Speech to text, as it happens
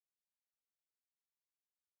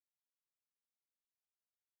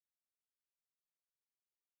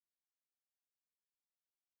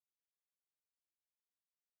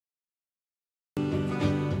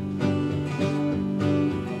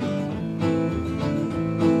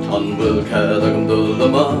Bhfuil Cead Agam Dul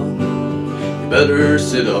Amuigh, you better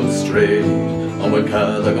sit up straight. Bhfuil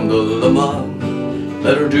Cead Agam Dul Amuigh,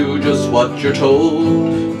 better do just what you're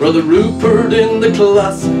told. Brother Rupert in the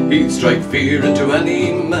class, he'd strike fear into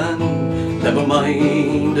any man, never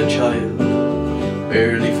mind a child,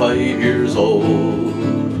 barely 5 years old.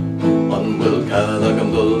 Bhfuil Cead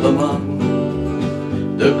Agam Dul Amuigh,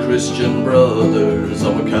 the Christian brothers,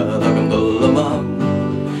 Bhfuil Cead Agam Dul Amuigh,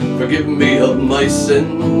 forgive me of my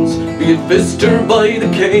sins, be it fist or by the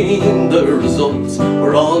cane, the results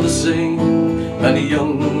were all the same. Many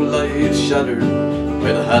young lives shattered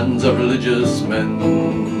by the hands of religious men,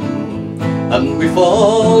 and we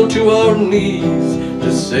fall to our knees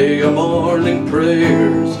to say our morning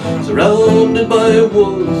prayers, surrounded by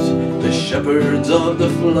wolves, the shepherds of the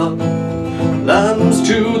flock, lambs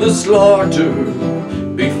to the slaughter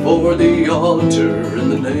before the altar, in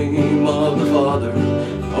the name of the Father,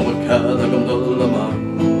 Bhfuil Cead Agam Dul Amuigh,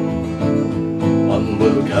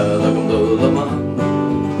 Bhfuil Cead Agam Dul Amuigh.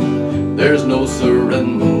 There's no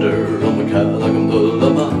surrender, Bhfuil Cead Agam Dul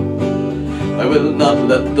Amuigh. I will not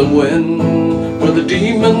let them win, for the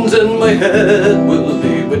demons in my head will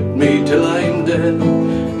be with me till I'm dead.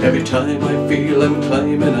 Every time I feel I'm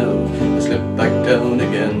climbing out, I slip back down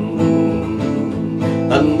again,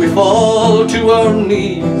 and we fall to our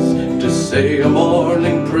knees to say our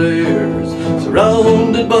morning prayers,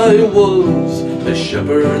 surrounded by wolves, the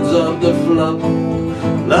shepherds of the flock,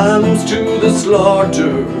 lambs to the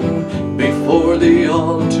slaughter before the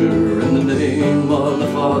altar, in the name of the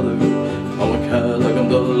Father, Bhfuil Cead Agam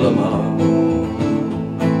Dul Amuigh.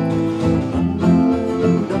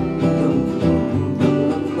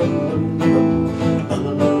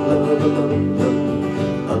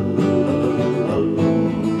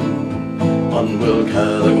 Bhfuil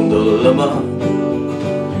Cead Agam Dul Amuigh,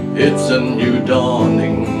 it's a new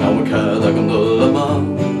dawning, Bhfuil Cead Agam Dul Amuigh.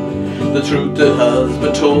 The truth that has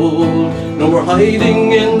been told, no more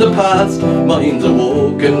hiding in the past, minds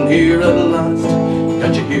awoken here at last.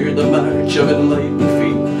 Can't you hear the march of enlightened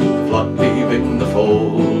feet, the flock leaving the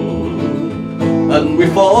fold? And we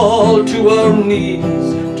fall to our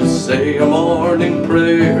knees to say our morning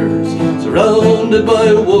prayers, surrounded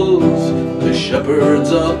by wolves, the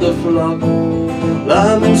shepherds of the flock,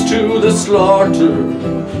 lambs to the slaughter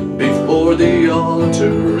before the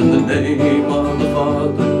altar, in the name of the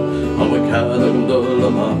Father, Bhfuil Cead Agam Dul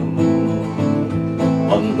Amuigh,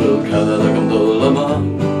 Bhfuil Cead Agam Dul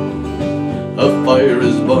Amuigh. A fire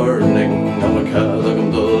is burning, Bhfuil Cead Agam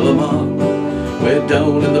Dul Amuigh, way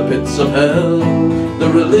down in the pits of hell. The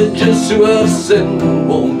religious who have sinned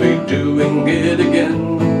won't be doing it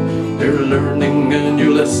again. They're learning a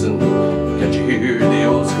new lesson, can't you hear the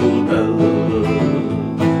old school bell?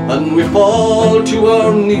 And we fall to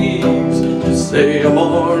our knees to say our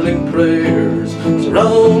morning prayers,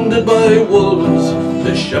 surrounded by wolves,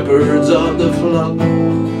 the shepherds of the flock,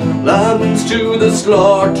 lambs to the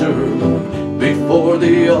slaughter before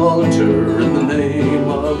the altar, in the name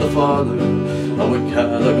of the Father, Bhfuil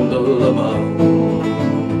Cead Agam Dul Amuigh.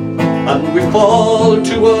 And we fall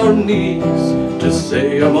to our knees to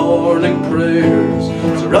say our morning prayers,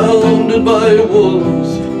 surrounded by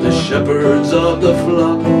wolves, the shepherds of the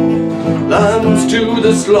flock, lambs to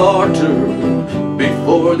the slaughter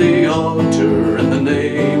before the altar, in the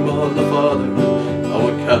name of the Father,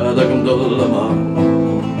 Bhfuil Cead Agam Dul Amuigh.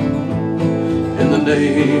 In the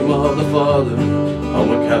name of the Father,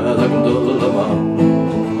 Bhfuil Cead Agam Dul